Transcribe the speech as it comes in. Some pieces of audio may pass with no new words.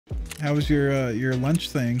How was your lunch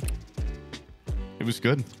thing? It was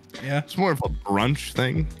good. Yeah. It's more of a brunch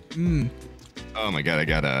thing. Oh my god, I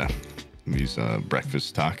got these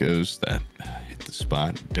breakfast tacos that hit the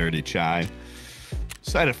spot. Dirty chai,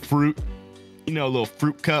 side of fruit, a little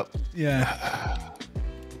fruit cup. Yeah.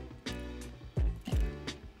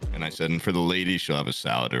 And I said, and for the lady, she'll have a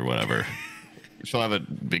salad or whatever. She'll have a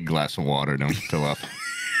big glass of water. Don't fill up.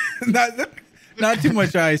 Not too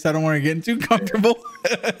much ice. I don't want to get too comfortable.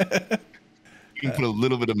 You can put a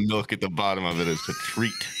little bit of milk at the bottom of it as a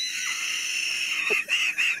treat.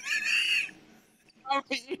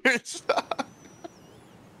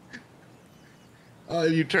 Oh,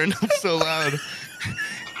 you turned up so loud.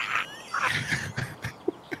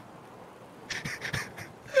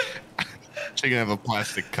 She can have a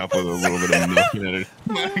plastic cup with a little bit of milk in it.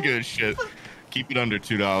 Not good shit. Keep it under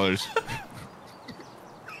 $2.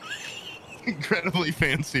 Incredibly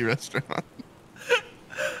fancy restaurant.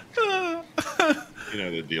 You know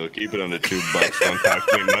the deal. Keep it under $2. Don't talk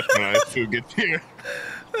to me much when I food gets here.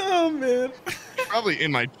 Oh man. Probably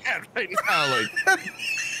in my chat right now,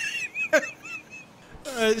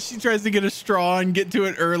 like. She tries to get a straw and get to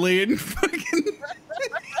it early and fucking.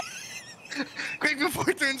 Quick before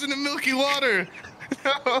it turns into milky water.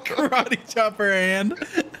 Karate chop her hand.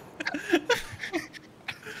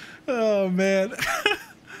 Oh man.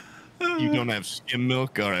 You don't have skim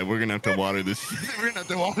milk? All right, we're gonna have to water this. We're gonna have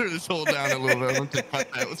to water this hole down a little bit. I'm going to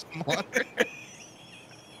cut that with some water.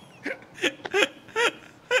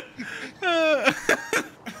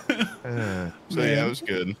 So yeah, it was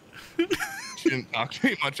good. She didn't talk to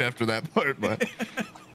me much after that part, but